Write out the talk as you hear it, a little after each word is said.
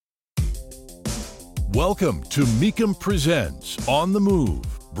Welcome to Mecum Presents On the Move,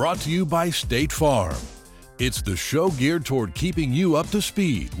 brought to you by State Farm. It's the show geared toward keeping you up to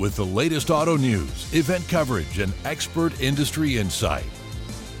speed with the latest auto news, event coverage, and expert industry insight.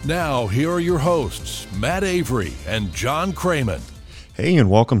 Now, here are your hosts, Matt Avery and John Cramen. Hey, and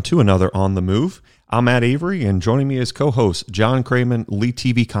welcome to another On the Move. I'm Matt Avery, and joining me as co-host, John Cramen, lead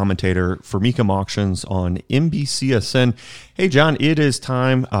TV commentator for Mecum Auctions on NBCSN. Hey, John, it is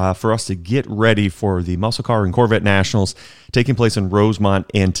time for us to get ready for the Muscle Car and Corvette Nationals taking place in Rosemont,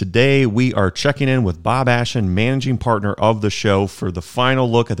 and today we are checking in with Bob Ashen, managing partner of the show, for the final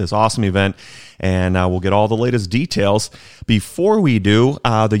look at this awesome event, and we'll get all the latest details. Before we do,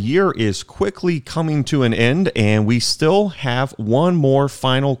 the year is quickly coming to an end, and we still have one more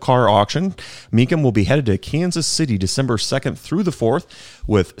final car auction. Mecum will be headed to Kansas City December 2nd through the 4th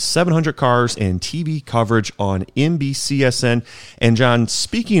with 700 cars and TV coverage on NBCSN. And John,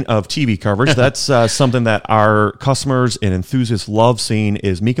 speaking of TV coverage, that's something that our customers and enthusiasts love seeing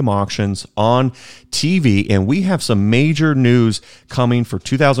is Mecum Auctions on TV. And we have some major news coming for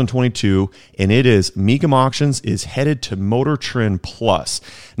 2022, and it is Mecum Auctions is headed to Motor Trend Plus.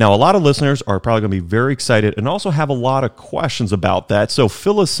 Now, a lot of listeners are probably going to be very excited and also have a lot of questions about that. So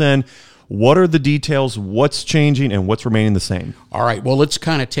fill us in. What are the details? What's changing and what's remaining the same? All right. Well, let's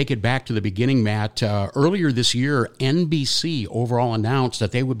kind of take it back to the beginning, Matt. Earlier this year, NBC overall announced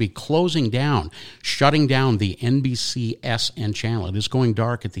that they would be shutting down the NBCSN channel. It is going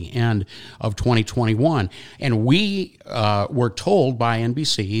dark at the end of 2021. And we were told by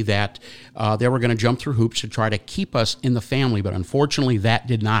NBC that they were going to jump through hoops to try to keep us in the family. But unfortunately, that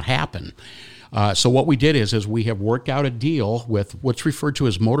did not happen. So what we did is we have worked out a deal with what's referred to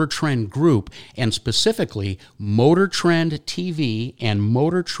as Motor Trend Group, and specifically Motor Trend TV and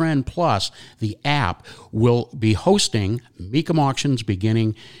Motor Trend Plus, the app, will be hosting Mecum Auctions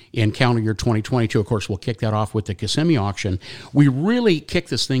beginning in calendar year 2022. Of course, we'll kick that off with the Kissimmee auction. We really kicked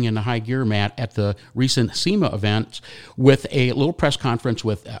this thing into high gear, Matt, at the recent SEMA event with a little press conference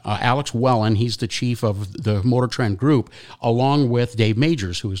with Alex Wellen. He's the chief of the Motor Trend Group, along with Dave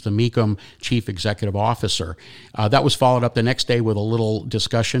Majors, who is the Mecum chief executive officer. That was followed up the next day with a little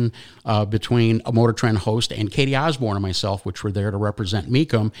discussion between a Motor Trend host and Katie Osborne and myself, which were there to represent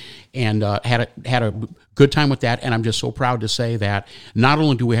Mecum, and had a good time with that. And I'm just so proud to say that not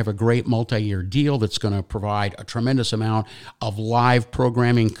only do we have a great multi-year deal that's going to provide a tremendous amount of live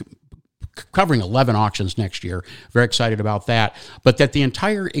programming covering 11 auctions next year. Very excited about that. But that the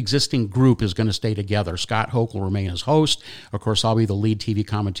entire existing group is going to stay together. Scott Hoke will remain as host. Of course, I'll be the lead TV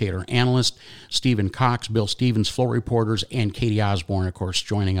commentator analyst. Stephen Cox, Bill Stevens, floor reporters, and Katie Osborne, of course,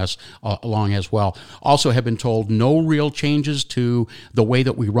 joining us along as well. Also have been told no real changes to the way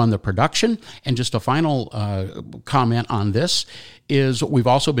that we run the production. And just a final comment on this is we've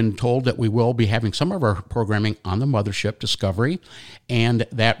also been told that we will be having some of our programming on the mothership, Discovery, and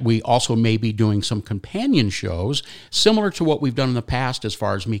that we also may be doing some companion shows similar to what we've done in the past as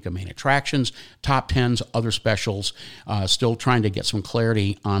far as Mecum main attractions, top 10s, other specials. Still trying to get some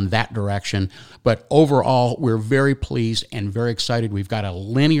clarity on that direction. But overall, we're very pleased and very excited. We've got a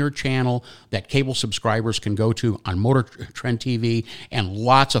linear channel that cable subscribers can go to on Motor Trend TV, and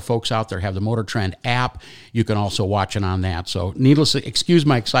lots of folks out there have the Motor Trend app. You can also watch it on that. So needless to excuse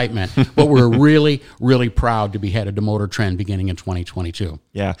my excitement, but we're really, really proud to be headed to Motor Trend beginning in 2022.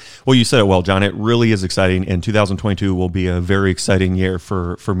 Yeah. Well, you said it well, John. It really is exciting, and 2022 will be a very exciting year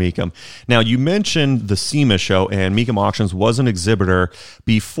for Mecum. Now, you mentioned the SEMA show, and Mecum Auctions was an exhibitor.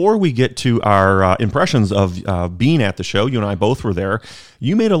 Before we get to our impressions of being at the show, you and I both were there.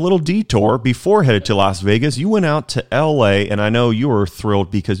 You made a little detour before headed to Las Vegas. You went out to L.A., and I know you were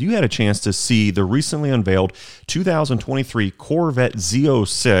thrilled because you had a chance to see the recently unveiled 2023 Corvette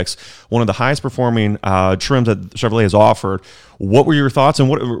Z06, one of the highest performing trims that Chevrolet has offered. What were your thoughts,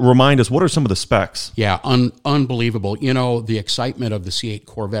 and remind us, what are some of the specs? Yeah, unbelievable. You know, the excitement of the C8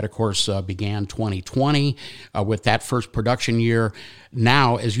 Corvette, of course, began 2020 with that first production year.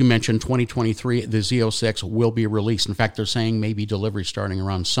 Now, as you mentioned, 2023, the Z06 will be released. In fact, they're saying maybe delivery starting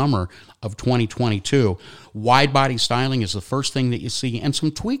around summer of 2022. Wide body styling is the first thing that you see, and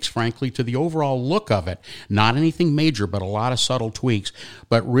some tweaks, frankly, to the overall look of it. Not anything major, but a lot of subtle tweaks.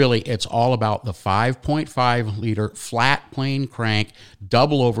 But really, it's all about the 5.5 liter flat plane crank,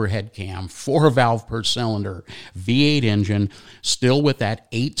 double overhead cam, 4 valve per cylinder, V8 engine, still with that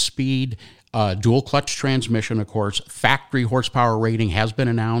 8-speed dual clutch transmission. Of course, factory horsepower rating has been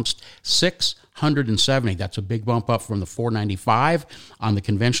announced, 670. That's a big bump up from the 495 on the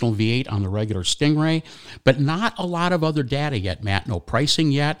conventional V8 on the regular Stingray, but not a lot of other data yet, Matt. No pricing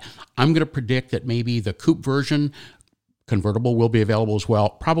yet. I'm going to predict that maybe the coupe version Convertible will be available as well.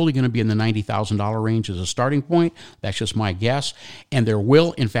 Probably going to be in the $90,000 range as a starting point. That's just my guess. And there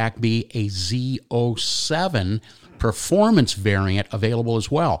will, in fact, be a Z07 performance variant available as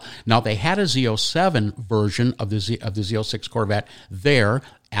well. Now, they had a Z07 version of the Z06 Corvette there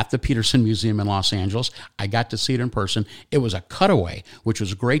at the Peterson Museum in Los Angeles. I got to see it in person. It was a cutaway, which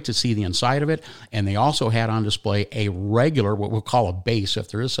was great to see the inside of it. And they also had on display a regular, what we'll call a base, if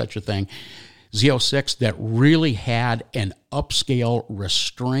there is such a thing, Z06 that really had an upscale,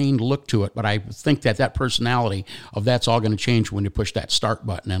 restrained look to it. But I think that personality of that's all going to change when you push that start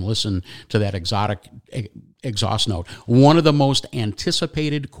button and listen to that exotic exhaust note. One of the most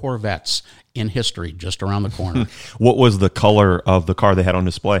anticipated Corvettes in history, just around the corner. What was the color of the car they had on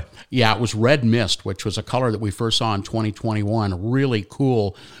display? Yeah, it was Red Mist, which was a color that we first saw in 2021. Really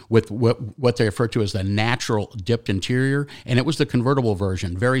cool with what they refer to as the natural dipped interior. And it was the convertible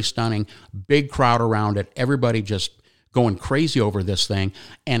version. Very stunning. Big crowd around it. Everybody just going crazy over this thing.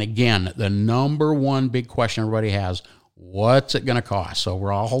 And again, the number one big question everybody has, what's it going to cost? So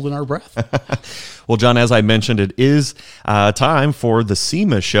we're all holding our breath. Well, John, as I mentioned, it is time for the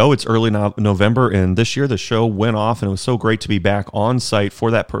SEMA show. It's early November, and this year the show went off, and it was so great to be back on site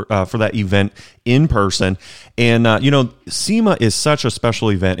for that event in person. And, SEMA is such a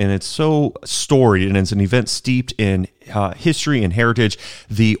special event, and it's so storied, and it's an event steeped in history and heritage.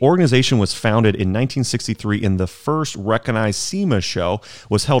 The organization was founded in 1963, and the first recognized SEMA show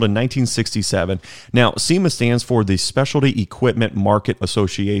was held in 1967. Now, SEMA stands for the Specialty Equipment Market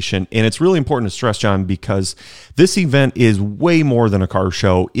Association, and it's really important to stress, John, because this event is way more than a car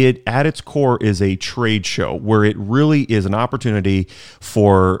show. It, at its core, is a trade show where it really is an opportunity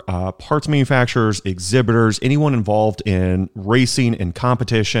for parts manufacturers, exhibitors, anyone involved in racing and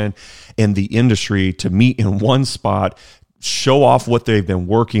competition and the industry to meet in one spot, show off what they've been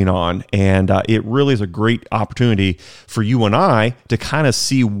working on. And it really is a great opportunity for you and I to kind of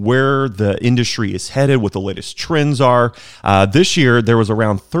see where the industry is headed, what the latest trends are. This year, there was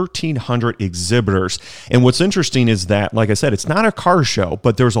around 1,300 exhibitors. And what's interesting is that, like I said, it's not a car show,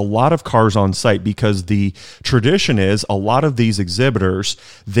 but there's a lot of cars on site because the tradition is a lot of these exhibitors,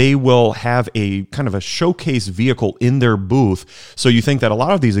 they will have a kind of a showcase vehicle in their booth. So you think that a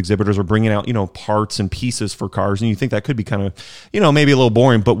lot of these exhibitors are bringing out, parts and pieces for cars, and you think that could be kind of, maybe a little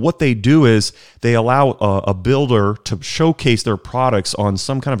boring, but what they do is they allow a builder to showcase their products on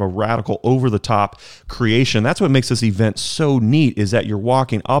some kind of a radical over-the-top creation. That's what makes this event so neat, is that you're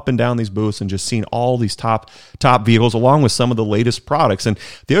walking up and down these booths and just seeing all these top vehicles along with some of the latest products. And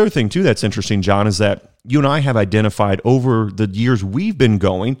the other thing, too, that's interesting, John, is that you and I have identified over the years we've been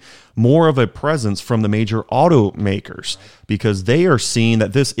going more of a presence from the major automakers, because they are seeing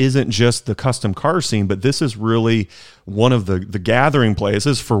that this isn't just the custom car scene, but this is really one of the gathering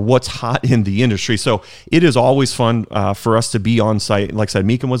places for what's hot in the industry. So it is always fun for us to be on site. Like I said,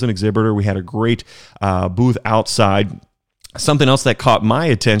 Meekum was an exhibitor. We had a great booth outside. Something else that caught my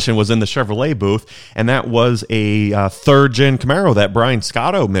attention was in the Chevrolet booth, and that was a third-gen Camaro that Brian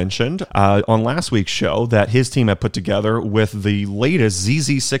Scotto mentioned on last week's show that his team had put together with the latest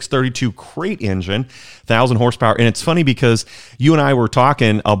ZZ632 crate engine, 1,000 horsepower. And it's funny because you and I were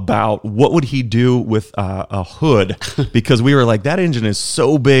talking about what would he do with a hood, because we were like, that engine is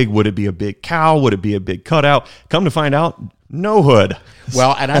so big. Would it be a big cow? Would it be a big cutout? Come to find out, no hood.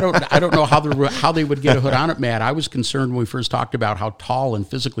 Well, and I don't know how they would get a hood on it, Matt. I was concerned when we first talked about how tall and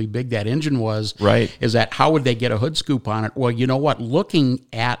physically big that engine was. Right. Is that how would they get a hood scoop on it? Well, you know what? Looking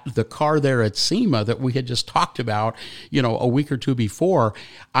at the car there at SEMA that we had just talked about, a week or two before,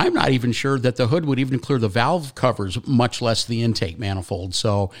 I'm not even sure that the hood would even clear the valve covers, much less the intake manifold.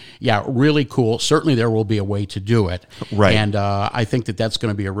 So, yeah, really cool. Certainly there will be a way to do it. Right. And I think that's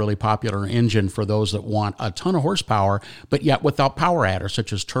going to be a really popular engine for those that want a ton of horsepower, but yet without power adders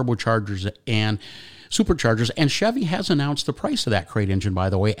such as turbochargers and superchargers. And Chevy has announced the price of that crate engine, by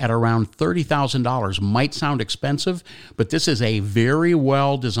the way, at around $30,000. Might sound expensive, but this is a very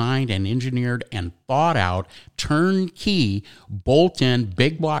well designed and engineered and thought out turnkey bolt-in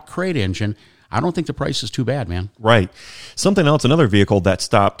big block crate engine. I don't think the price is too bad, man. Right. Something else, another vehicle that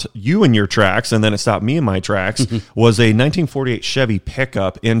stopped you in your tracks, and then it stopped me in my tracks, was a 1948 Chevy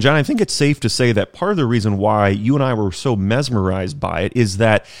pickup. And John, I think it's safe to say that part of the reason why you and I were so mesmerized by it is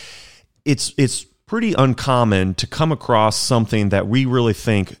that it's pretty uncommon to come across something that we really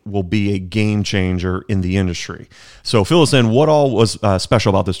think will be a game changer in the industry. So fill us in. What all was special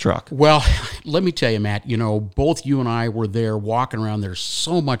about this truck? Well, let me tell you, Matt, both you and I were there walking around. There's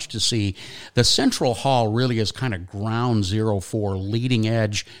so much to see. The central hall really is kind of ground zero for leading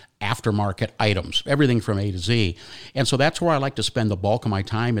edge aftermarket items, everything from A to Z. And so that's where I like to spend the bulk of my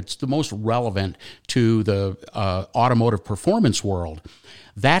time. It's the most relevant to the automotive performance world.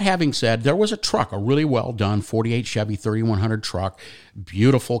 That having said, there was a truck, a really well done 48 Chevy 3100 truck,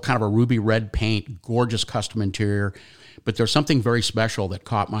 beautiful, kind of a ruby red paint, gorgeous custom interior. But there's something very special that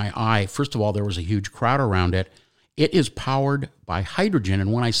caught my eye. First of all, there was a huge crowd around it. It is powered by hydrogen.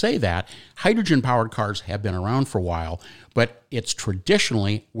 And when I say that, hydrogen-powered cars have been around for a while, but it's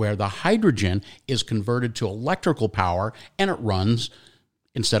traditionally where the hydrogen is converted to electrical power, and it runs,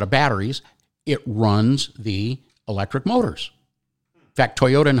 instead of batteries, it runs the electric motors. In fact,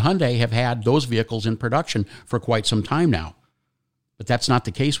 Toyota and Hyundai have had those vehicles in production for quite some time now. But that's not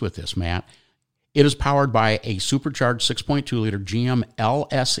the case with this, Matt. It is powered by a supercharged 6.2-liter GM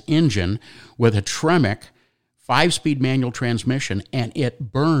LS engine with a Tremec 5-speed manual transmission, and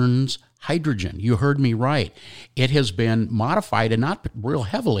it burns hydrogen. You heard me right. It has been modified, and not real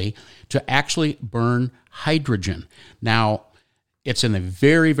heavily, to actually burn hydrogen. Now, it's in the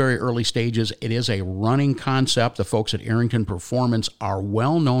very, very early stages. It is a running concept. The folks at Arrington Performance are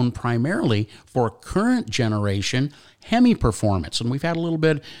well known primarily for current generation Hemi performance, and we've had a little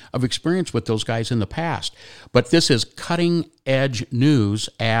bit of experience with those guys in the past. But this is cutting edge news,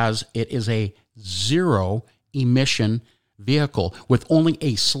 as it is a zero emission vehicle with only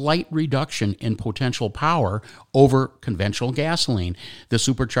a slight reduction in potential power over conventional gasoline. The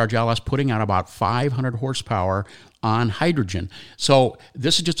supercharged LS putting out about 500 horsepower on hydrogen. So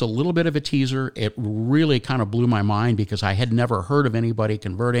this is just a little bit of a teaser. It really kind of blew my mind because I had never heard of anybody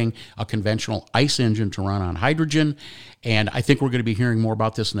converting a conventional ICE engine to run on hydrogen. And I think we're going to be hearing more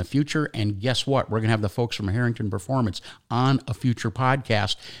about this in the future. And guess what? We're going to have the folks from Arrington Performance on a future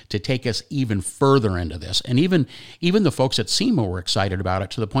podcast to take us even further into this. And even the folks at SEMA were excited about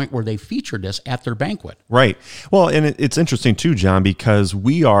it, to the point where they featured this at their banquet. Right. Well, and it's interesting too, John, because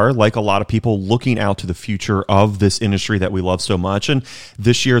we are, like a lot of people, looking out to the future of this industry that we love so much. And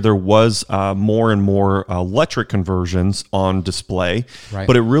this year there was more and more electric conversions on display. Right.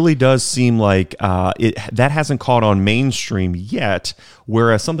 But it really does seem like that hasn't caught on mainstream yet,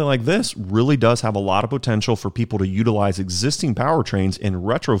 whereas something like this really does have a lot of potential for people to utilize existing powertrains and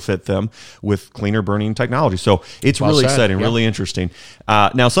retrofit them with cleaner burning technology. So it's really exciting, really interesting.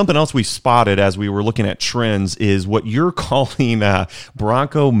 Now, something else we spotted as we were looking at trends is what you're calling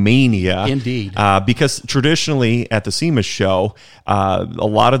Bronco Mania. Indeed. Because traditionally at the SEMA show, a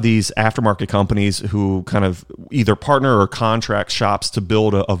lot of these aftermarket companies who kind of either partner or contract shops to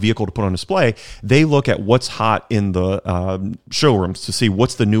build a vehicle to put on display, they look at what's hot in the showrooms to see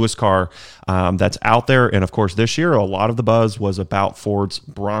what's the newest car that's out there. And of course, this year, a lot of the buzz was about Ford's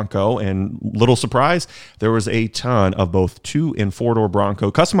Bronco. And little surprise, there was a ton of both 2- and 4-door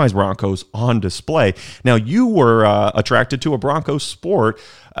Bronco, customized Broncos on display. Now, you were attracted to a Bronco Sport.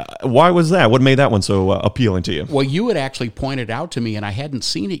 Why was that? What made that one so appealing to you? Well, you had actually pointed out to me, and I hadn't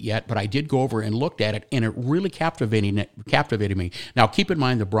seen it yet, but I did go over and looked at it, and it really captivated me. Now, keep in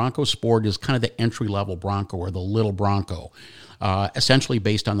mind, the Bronco Sport is kind of the entry-level Bronco, or the little Bronco. Essentially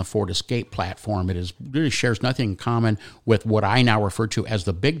based on the Ford Escape platform. It really shares nothing in common with what I now refer to as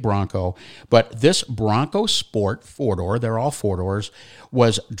the big Bronco. But this Bronco Sport 4-door, they're all 4-doors,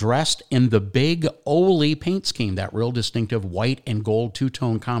 was dressed in the big Ole paint scheme, that real distinctive white and gold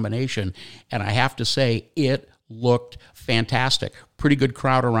two-tone combination. And I have to say, it looked fantastic. Pretty good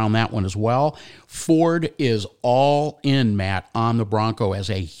crowd around that one as well. Ford is all in, Matt, on the Bronco as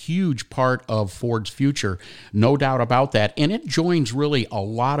a huge part of Ford's future. No doubt about that. And it joins really a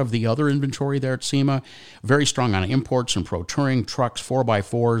lot of the other inventory there at SEMA. Very strong on imports and pro touring trucks,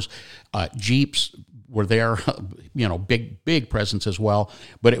 4x4s, Jeeps were there, big presence as well.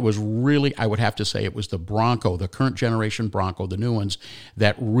 But it was really, I would have to say, it was the Bronco, the current generation Bronco, the new ones,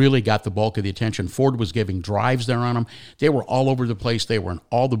 that really got the bulk of the attention. Ford was giving drives there on them. They were all over the place. They were in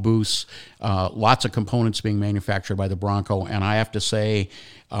all the booths, lots of components being manufactured by the Bronco. And I have to say,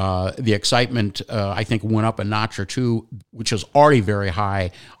 the excitement, I think, went up a notch or two, which is already very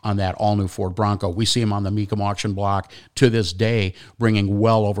high on that all-new Ford Bronco. We see them on the Mecum auction block to this day, bringing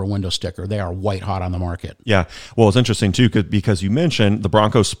well over window sticker. They are white hot on the market. Yeah. Well, it's interesting, too, because you mentioned the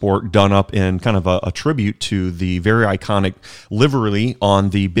Bronco Sport done up in kind of a tribute to the very iconic livery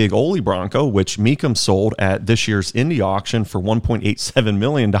on the big Ole Bronco, which Mecum sold at this year's Indy auction for $1.87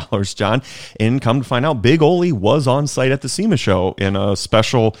 million, John. And come to find out, Big Ole was on site at the SEMA show in a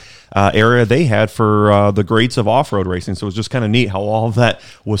special special area they had for the greats of off-road racing. So it was just kind of neat how all of that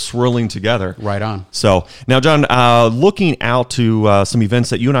was swirling together. Right on. So now, John, looking out to some events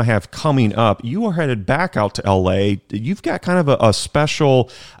that you and I have coming up, you are headed back out to LA. You've got kind of a special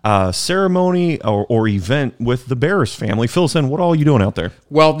ceremony or event with the Barris family. Fill us in. What all are you doing out there?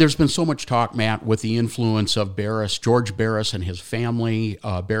 Well, there's been so much talk, Matt, with the influence of Barris, George Barris and his family,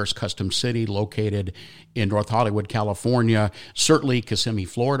 Barris Custom City, located in North Hollywood, California. Certainly Kissimmee,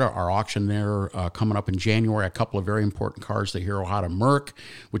 Florida, our auction there coming up in January. A couple of very important cars, the Hero Hada Merc,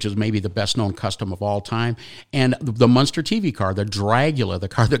 which is maybe the best-known custom of all time, and the Munster TV car, the Dragula, the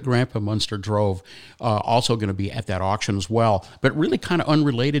car that Grandpa Munster drove, also going to be at that auction as well. But really kind of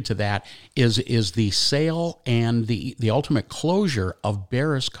unrelated to that is the sale and the ultimate closure of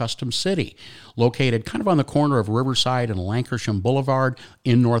Barris Custom City, located kind of on the corner of Riverside and Lankershim Boulevard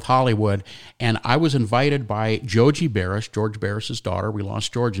in North Hollywood. And I was invited by Joji Barris, George Barris's daughter. We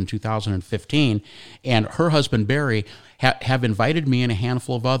lost George in 2015. And her husband, Barry, have invited me and a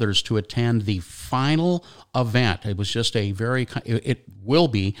handful of others to attend the final event. It was just it will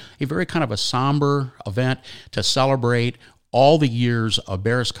be a very kind of a somber event to celebrate all the years of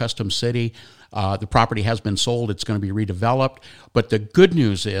Barris Custom City. The property has been sold. It's going to be redeveloped. But the good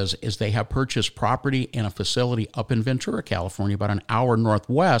news is they have purchased property and a facility up in Ventura, California, about an hour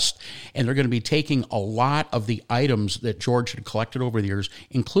northwest, and they're going to be taking a lot of the items that George had collected over the years,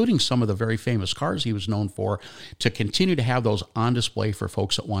 including some of the very famous cars he was known for, to continue to have those on display for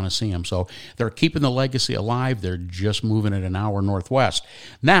folks that want to see them. So they're keeping the legacy alive. They're just moving it an hour northwest.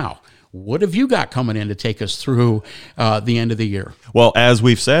 Now, what have you got coming in to take us through the end of the year? Well, as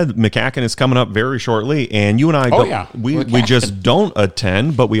we've said, McCacken is coming up very shortly, and you and I, we just don't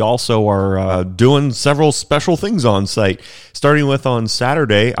attend, but we also are doing several special things on site. Starting with on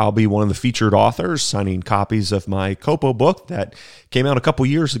Saturday, I'll be one of the featured authors signing copies of my Copo book that came out a couple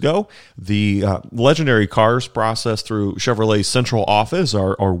years ago. The legendary cars processed through Chevrolet's central office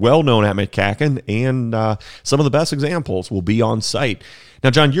are well known at McCacken, and some of the best examples will be on site. Now,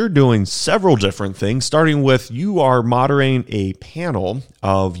 John, you're doing several different things, starting with you are moderating a panel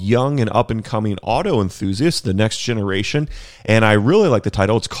of young and up-and-coming auto enthusiasts, the next generation, and I really like the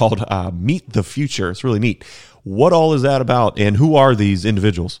title. It's called Meet the Future. It's really neat. What all is that about, and who are these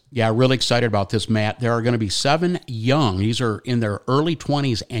individuals? Yeah, really excited about this, Matt. There are going to be 7 young. These are in their early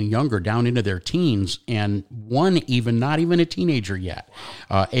 20s and younger, down into their teens, and one not even a teenager yet,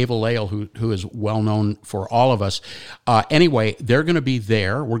 Ava Lale, who is well known for all of us. Anyway, they're going to be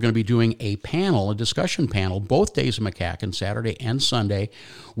there. We're going to be doing a discussion panel, both days of McCacken, Saturday and Sunday,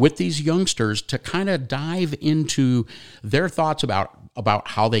 with these youngsters to kind of dive into their thoughts about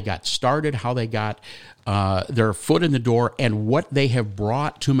how they got started, how they got their foot in the door, and what they have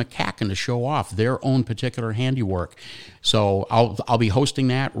brought to McCacken to show off their own particular handiwork. So I'll be hosting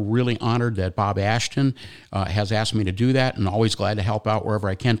that. Really honored that Bob Ashton has asked me to do that, and always glad to help out wherever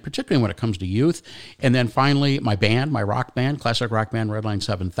I can, particularly when it comes to youth. And then finally, my rock band, classic rock band, Redline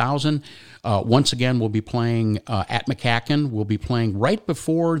 7000. Once again, we'll be playing at McCacken. We'll be playing right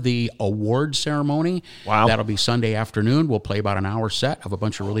before the award ceremony. Wow. That'll be Sunday afternoon. We'll play about an hour set of a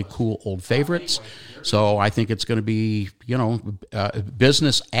bunch of really cool old favorites. So I think it's going to be,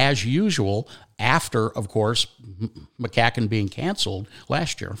 business as usual after, of course, McCacken being canceled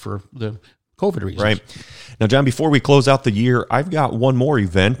last year for the COVID reasons. Right. Now, John, before we close out the year, I've got one more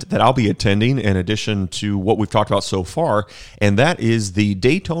event that I'll be attending in addition to what we've talked about so far, and that is the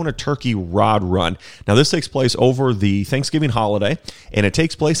Daytona Turkey Rod Run. Now, this takes place over the Thanksgiving holiday, and it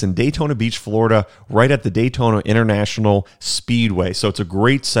takes place in Daytona Beach, Florida, right at the Daytona International Speedway. So it's a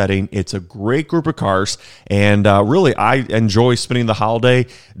great setting. It's a great group of cars, and really, I enjoy spending the holiday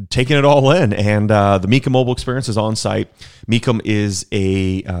taking it all in, and the Mecum Mobile Experience is on site. Mecum is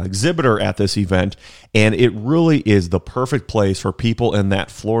a exhibitor at this event, and it really is the perfect place for people in that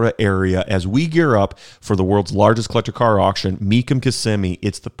Florida area as we gear up for the world's largest collector car auction, Mecum Kissimmee.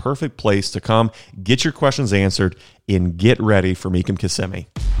 It's the perfect place to come, get your questions answered, and get ready for Mecum Kissimmee.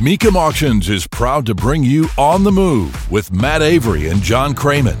 Mecum Auctions is proud to bring you On the Move with Matt Avery and John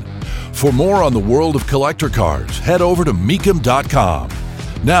Cramen. For more on the world of collector cars, head over to Mecum.com.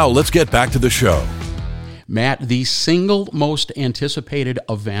 Now let's get back to the show. Matt, the single most anticipated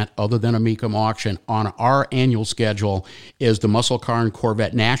event other than a Mecum auction on our annual schedule is the Muscle Car and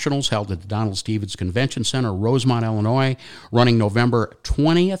Corvette Nationals held at the Donald Stevens Convention Center, Rosemont, Illinois, running November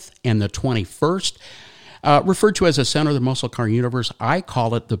 20th and the 21st. referred to as the center of the muscle car universe. I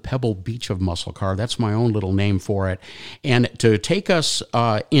call it the Pebble Beach of muscle car. That's my own little name for it. And to take us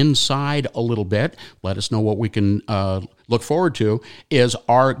inside a little bit, let us know what we can look forward to, is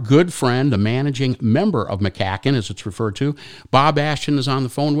our good friend, the managing member of MCACN, as it's referred to. Bob Ashton is on the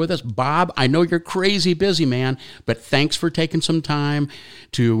phone with us. Bob, I know you're crazy busy, man, but thanks for taking some time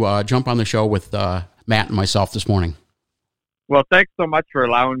to jump on the show with Matt and myself this morning. Well, thanks so much for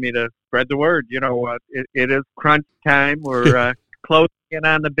allowing me to spread the word. It is crunch time. We're closing in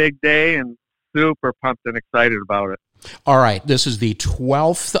on the big day and super pumped and excited about it. All right, this is the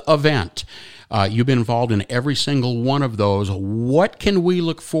 12th event. You've been involved in every single one of those. What can we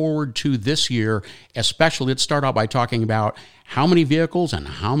look forward to this year? Especially, let's start out by talking about how many vehicles and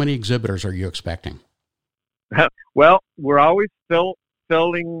how many exhibitors are you expecting? Well, we're always still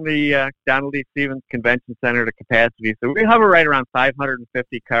filling the Donald E. Stevens Convention Center to capacity. So we hover right around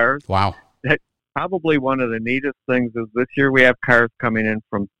 550 cars. Wow. Probably one of the neatest things is this year we have cars coming in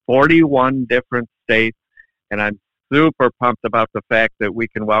from 41 different states, and I'm super pumped about the fact that we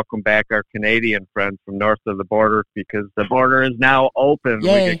can welcome back our Canadian friends from north of the border, because the border is now open.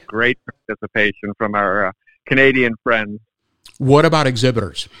 Yay. We get great participation from our Canadian friends. What about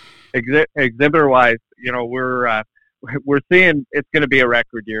exhibitors? Exhibitor-wise, we're seeing it's going to be a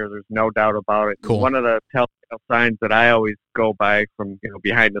record year. There's no doubt about it. Cool. One of the telltale signs that I always go by from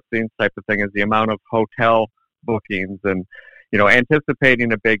behind the scenes type of thing is the amount of hotel bookings. And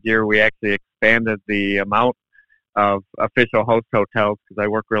anticipating a big year, we actually expanded the amount of official host hotels because I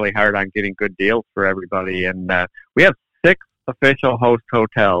work really hard on getting good deals for everybody. And we have 6 official host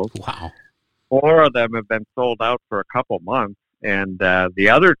hotels. Wow. 4 of them have been sold out for a couple months. And the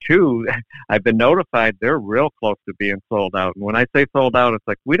other 2, I've been notified they're real close to being sold out. And when I say sold out, it's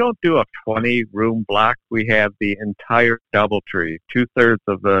like we don't do a 20-room block. We have the entire DoubleTree, 2/3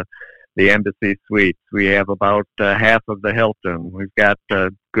 of the Embassy Suites. We have about half of the Hilton. We've got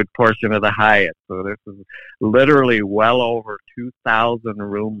a good portion of the Hyatt. So this is literally well over 2,000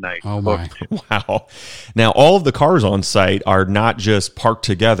 room nights. Oh, my. Wow. Now, all of the cars on site are not just parked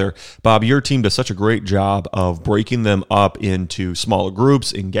together. Bob, your team does such a great job of breaking them up into smaller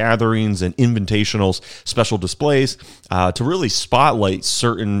groups and gatherings and invitationals, special displays to really spotlight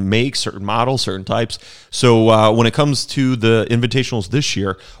certain makes, certain models, certain types. So when it comes to the invitationals this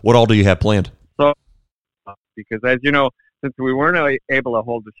year, what all do you have planned? So, because as you know, since we weren't able to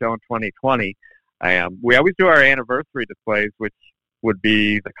hold the show in 2020, we always do our anniversary displays, which would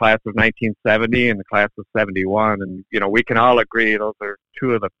be the class of 1970 and the class of 71. And, we can all agree those are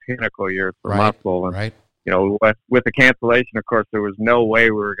 2 of the pinnacle years for muscle. And, right. With the cancellation, of course, there was no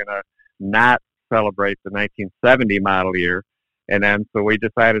way we were going to not celebrate the 1970 model year. And then so we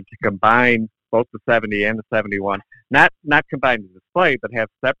decided to combine both the 70 and the 71, not combine the display, but have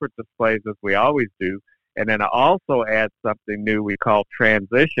separate displays as we always do. And then also add something new we call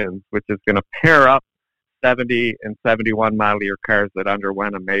transitions, which is going to pair up 70 and 71 model year cars that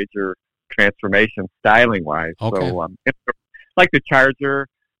underwent a major transformation styling-wise. Okay. So like the Charger,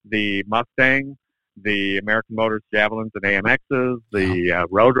 the Mustang, the American Motors Javelins and AMXs, the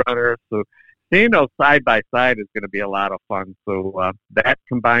Roadrunners. So seeing those side by side is going to be a lot of fun. So that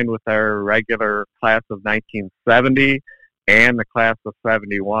combined with our regular class of 1970 and the class of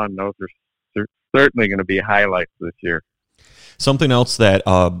 71, those are certainly going to be highlights this year. Something else that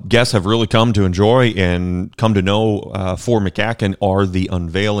guests have really come to enjoy and come to know for MCACN are the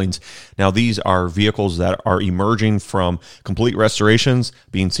unveilings. Now, these are vehicles that are emerging from complete restorations,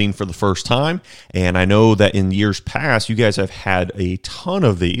 being seen for the first time. And I know that in years past, you guys have had a ton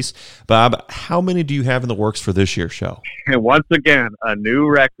of these. Bob, how many do you have in the works for this year's show? And once again, a new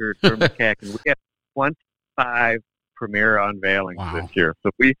record for MCACN. We have 25 premiere unveilings this year.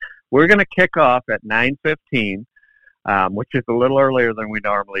 So we're going to kick off at 9:15. Which is a little earlier than we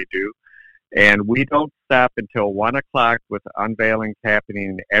normally do. And we don't stop until 1 o'clock with unveilings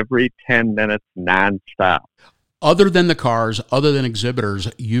happening every 10 minutes nonstop. Other than the cars, other than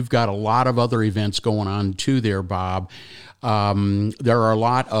exhibitors, you've got a lot of other events going on too there, Bob. There are a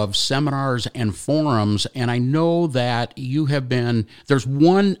lot of seminars and forums, and I know that you have been, there's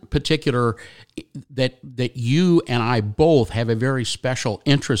one particular that you and I both have a very special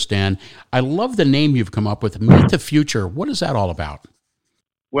interest in. I love the name you've come up with, Meet the Future. What is that all about?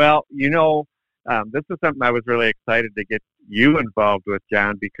 Well, this is something I was really excited to get you involved with,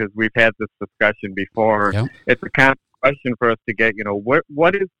 John, because we've had this discussion before. Yep. It's a common question for us to get, what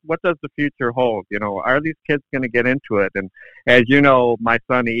does the future hold? Are these kids going to get into it? And as you know, my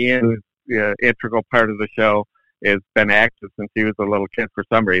son Ian, who's an integral part of the show, has been active since he was a little kid for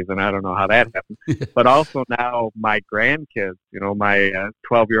some reason. I don't know how that happened. But also now my grandkids, my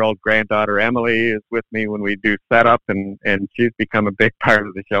 12-year-old granddaughter Emily is with me when we do setup, and she's become a big part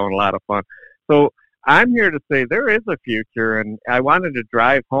of the show and a lot of fun. So I'm here to say there is a future, and I wanted to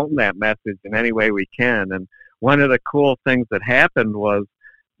drive home that message in any way we can. And one of the cool things that happened was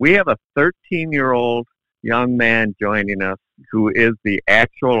we have a 13-year-old young man joining us who is the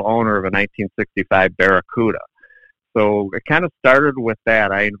actual owner of a 1965 Barracuda. So it kind of started with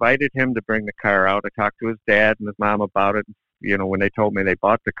that. I invited him to bring the car out. I talked to his dad and his mom about it, when they told me they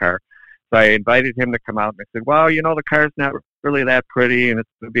bought the car. So I invited him to come out, and I said, well, the car's not really that pretty, and it's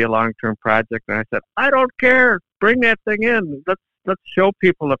going to be a long-term project. And I said, I don't care. Bring that thing in. Let's show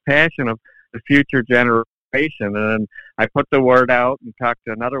people the passion of the future generation. And then I put the word out and talked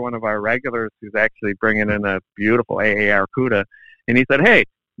to another one of our regulars who's actually bringing in a beautiful AAR CUDA. And he said, hey,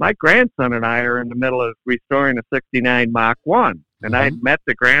 my grandson and I are in the middle of restoring a 69 Mach 1. And I met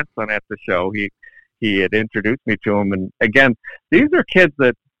the grandson at the show. He had introduced me to him. And again, these are kids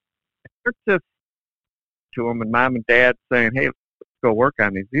that are just to them, and mom and dad saying, hey, let's go work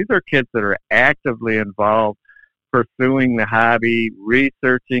on these. These are kids that are actively involved, pursuing the hobby,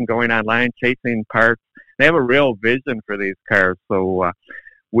 researching, going online, chasing parts. They have a real vision for these cars. So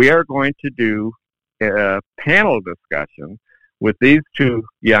we are going to do a panel discussion with these two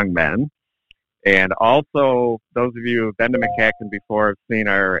young men. And also, those of you who have been to McCacken before have seen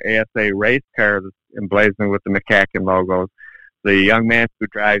our ASA race car that's emblazoned with the McCacken logos. The young man who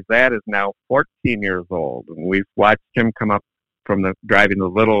drives that is now 14 years old. And we've watched him come up from driving the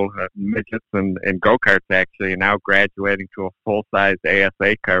little midgets and go-karts, actually, and now graduating to a full-size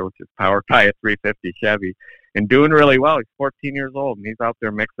ASA car, which is powered by a 350 Chevy, and doing really well. He's 14 years old, and he's out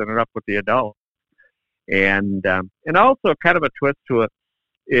there mixing it up with the adults. And also kind of a twist to it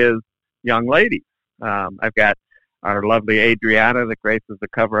is young ladies. I've got our lovely Adriana that graces the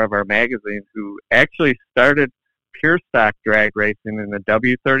cover of our magazine, who actually started pure stock drag racing in the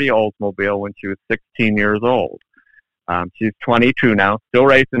W30 Oldsmobile when she was 16 years old. She's 22 now, still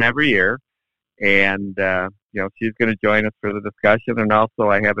racing every year, and she's going to join us for the discussion. And also,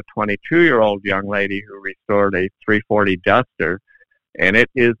 I have a 22-year-old young lady who restored a 340 Duster, and it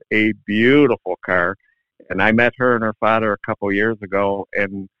is a beautiful car. And I met her and her father a couple years ago,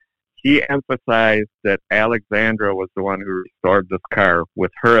 and he emphasized that Alexandra was the one who restored this car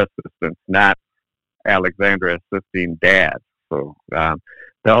with her assistance, not Alexandra assisting Dad. So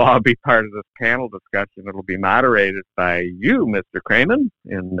they'll all be part of this panel discussion. It'll be moderated by you, Mr. Kramen,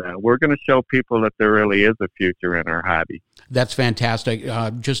 and we're going to show people that there really is a future in our hobby. That's fantastic.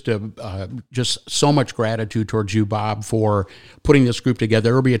 Just so much gratitude towards you, Bob, for putting this group together.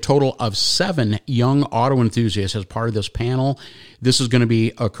 There will be a total of 7 young auto enthusiasts as part of this panel. This is going to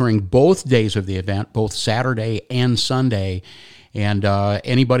be occurring both days of the event, both Saturday and Sunday. And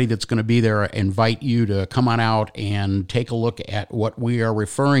anybody that's going to be there, invite you to come on out and take a look at what we are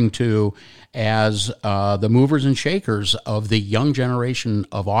referring to as the movers and shakers of the young generation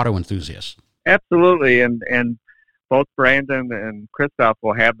of auto enthusiasts. Absolutely. And both Brandon and Christoph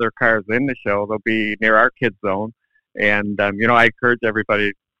will have their cars in the show. They'll be near our kids zone. And, I encourage everybody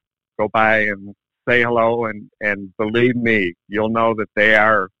to go by and say hello, and believe me, you'll know that they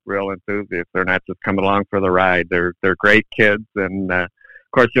are real enthusiasts. They're not just coming along for the ride. They're great kids, and of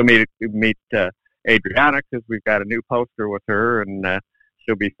course you'll meet Adriana, because we've got a new poster with her, and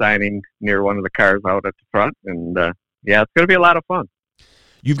she'll be signing near one of the cars out at the front. And it's going to be a lot of fun.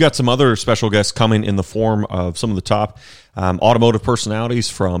 You've got some other special guests coming in the form of some of the top automotive personalities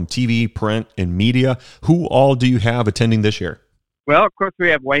from TV, print, and media. Who all do you have attending this year? Well, of course, we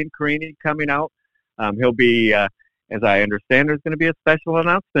have Wayne Carini coming out. He'll be, as I understand, there's going to be a special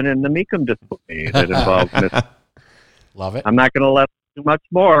announcement in the Mecum display that involves Miss. Love it. I'm not going to let too much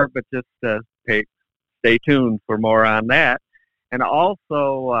more, but just stay tuned for more on that. And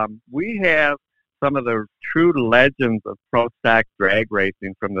also, we have some of the true legends of pro stock drag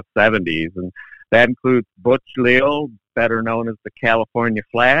racing from the 70s, and that includes Butch Leal, better known as the California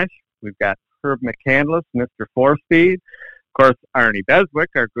Flash. We've got Herb McCandless, Mr. 4-Speed. Of course, Arnie Beswick,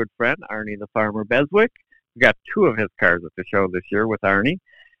 our good friend, Arnie the Farmer Beswick. We've got 2 of his cars at the show this year with Arnie.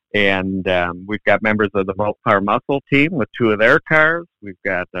 And we've got members of the Volpar Muscle team with 2 of their cars. We've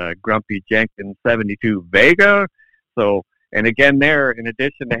got Grumpy Jenkins 72 Vega. So, and again there, in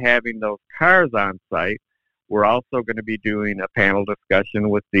addition to having those cars on site, we're also going to be doing a panel discussion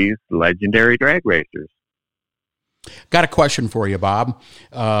with these legendary drag racers. Got a question for you, Bob.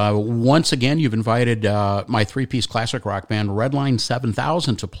 Once again, you've invited my three-piece classic rock band, Redline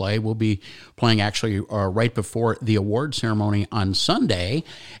 7000, to play. We'll be playing actually right before the award ceremony on Sunday.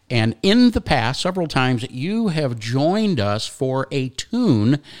 And in the past, several times, you have joined us for a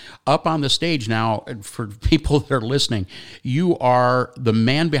tune up on the stage. Now, for people that are listening, you are the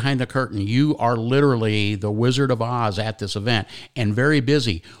man behind the curtain. You are literally the Wizard of Oz at this event and very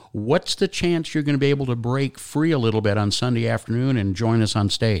busy. What's the chance you're going to be able to break free a little bit on Sunday afternoon and join us on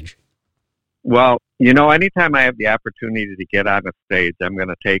stage? Well, anytime I have the opportunity to get on a stage, I'm going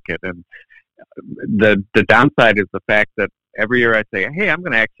to take it. And the downside is the fact that every year I say, hey, I'm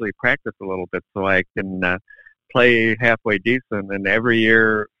going to actually practice a little bit so I can play halfway decent. And every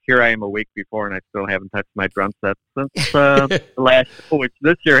year, here I am a week before, and I still haven't touched my drum set since the last show, which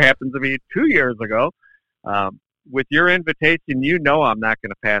this year happens to be 2 years ago. With your invitation, I'm not going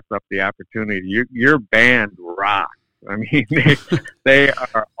to pass up the opportunity. Your band rocks. I mean, they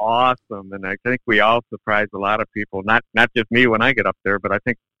are awesome, and I think we all surprise a lot of people. Not just me when I get up there, but I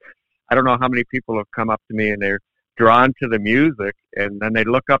don't know how many people have come up to me and they're drawn to the music, and then they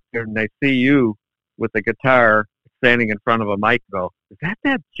look up there and they see you with a guitar standing in front of a mic. And go, is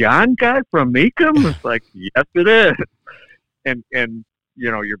that John guy from Mecum? It's like, yes, it is. And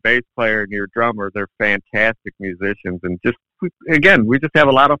your bass player and your drummer, they're fantastic musicians. And we just have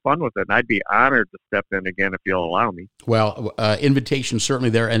a lot of fun with it. And I'd be honored to step in again if you'll allow me. Well, invitation certainly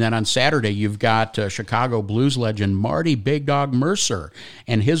there. And then on Saturday, you've got Chicago blues legend Marty Big Dog Mercer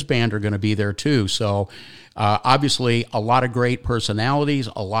and his band are going to be there too. So obviously a lot of great personalities,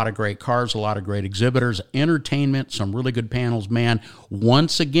 a lot of great cars, a lot of great exhibitors, entertainment, some really good panels. Man,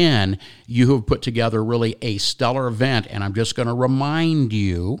 once again, you have put together really a stellar event. And I'm just going to remind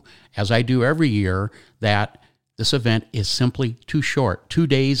you, as I do every year, that this event is simply too short. 2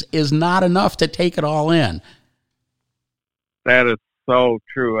 days is not enough to take it all in. That is so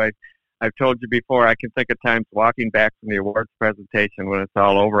true. I've told you before, I can think of times walking back from the awards presentation when it's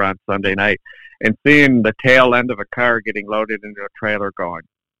all over on Sunday night and seeing the tail end of a car getting loaded into a trailer going,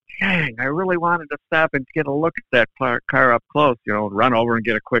 dang, I really wanted to stop and get a look at that car up close, and run over and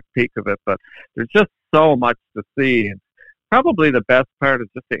get a quick peek of it. But there's just so much to see. And probably the best part is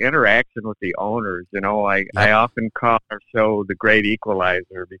just the interaction with the owners. I often call our show the Great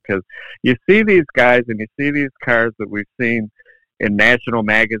Equalizer because you see these guys and you see these cars that we've seen in national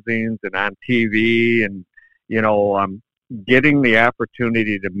magazines and on TV, and getting the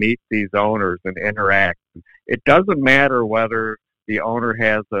opportunity to meet these owners and interact. It doesn't matter whether the owner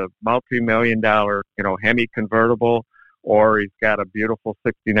has a multi-million-dollar, Hemi convertible, or he's got a beautiful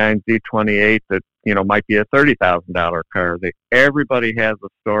 69 Z28 that, might be a $30,000 car. Everybody has a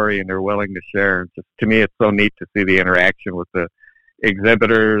story and they're willing to share. And just, to me, it's so neat to see the interaction with the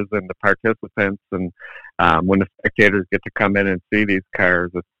exhibitors and the participants. And when the spectators get to come in and see these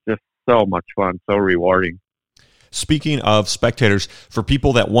cars, it's just so much fun, so rewarding. Speaking of spectators, for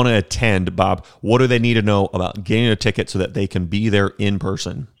people that want to attend, Bob, what do they need to know about getting a ticket so that they can be there in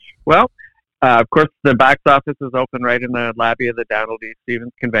person? Well, of course, the box office is open right in the lobby of the Donald E.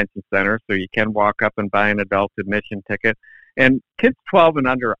 Stevens Convention Center, so you can walk up and buy an adult admission ticket. And kids 12 and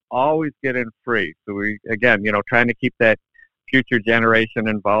under always get in free. So we, again, trying to keep that future generation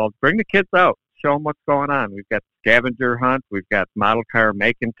involved. Bring the kids out. Show them what's going on. We've got scavenger hunt. We've got model car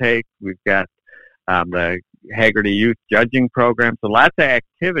make and take. We've got the Hagerty Youth Judging Program. So lots of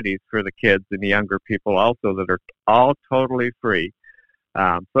activities for the kids and the younger people also that are all totally free.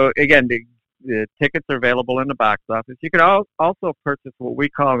 So again, the tickets are available in the box office. You can also purchase what we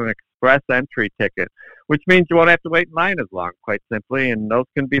call an express entry ticket, which means you won't have to wait in line as long, quite simply. And those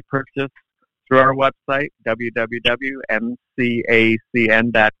can be purchased through our website,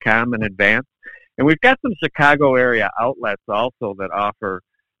 www.mcacn.com, in advance. And we've got some Chicago area outlets also that offer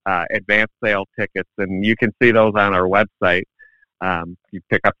advance sale tickets, and you can see those on our website. You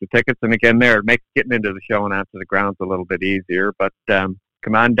pick up the tickets, and again, there it makes getting into the show and onto the grounds a little bit easier. But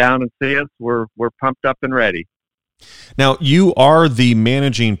come on down and see us. We're pumped up and ready. Now, you are the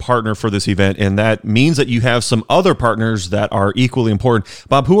managing partner for this event, and that means that you have some other partners that are equally important.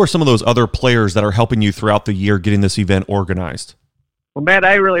 Bob, who are some of those other players that are helping you throughout the year getting this event organized? Well, Matt,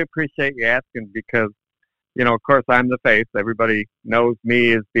 I really appreciate you asking because, of course, I'm the face. Everybody knows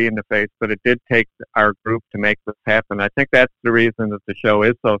me as being the face, but it did take our group to make this happen. I think that's the reason that the show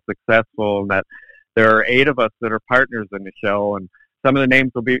is so successful, and that there are 8 of us that are partners in the show. And some of the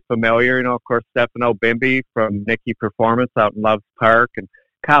names will be familiar. Of course, Stefano Bimby from Nicky Performance out in Loves Park, and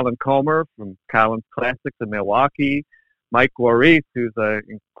Colin Comer from Colin's Classics in Milwaukee, Mike Warith, who's an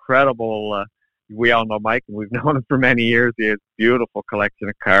incredible, we all know Mike, and we've known him for many years. He has a beautiful collection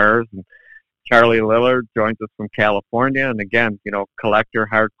of cars. And Charlie Lillard joins us from California, and again, collector,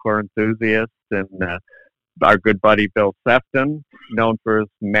 hardcore enthusiast, and our good buddy Bill Sefton, known for his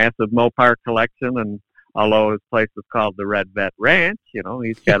massive Mopar collection, and although his place is called the Red Vet Ranch,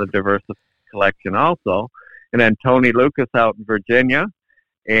 he's got a diverse collection also. And then Tony Lucas out in Virginia,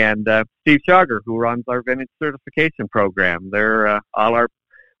 and Steve Schauger, who runs our vintage certification program.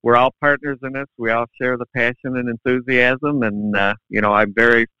 We're all partners in this. We all share the passion and enthusiasm, and I'm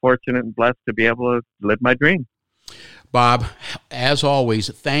very fortunate and blessed to be able to live my dream. Bob, as always,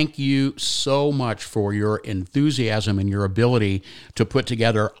 thank you so much for your enthusiasm and your ability to put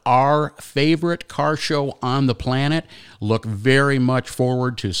together our favorite car show on the planet. Look very much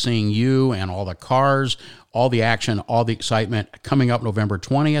forward to seeing you and all the cars, all the action, all the excitement coming up November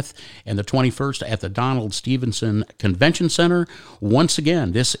 20th and the 21st at the Donald Stevenson Convention Center. Once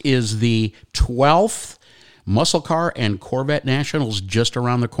again, this is the 12th Muscle Car and Corvette Nationals just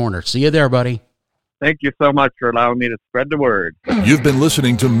around the corner. See you there, buddy. Thank you so much for allowing me to spread the word. You've been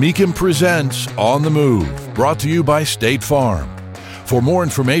listening to Mecum Presents On the Move, brought to you by State Farm. For more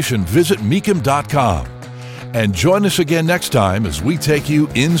information, visit Mecum.com. And join us again next time as we take you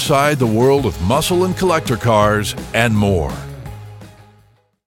inside the world of muscle and collector cars and more.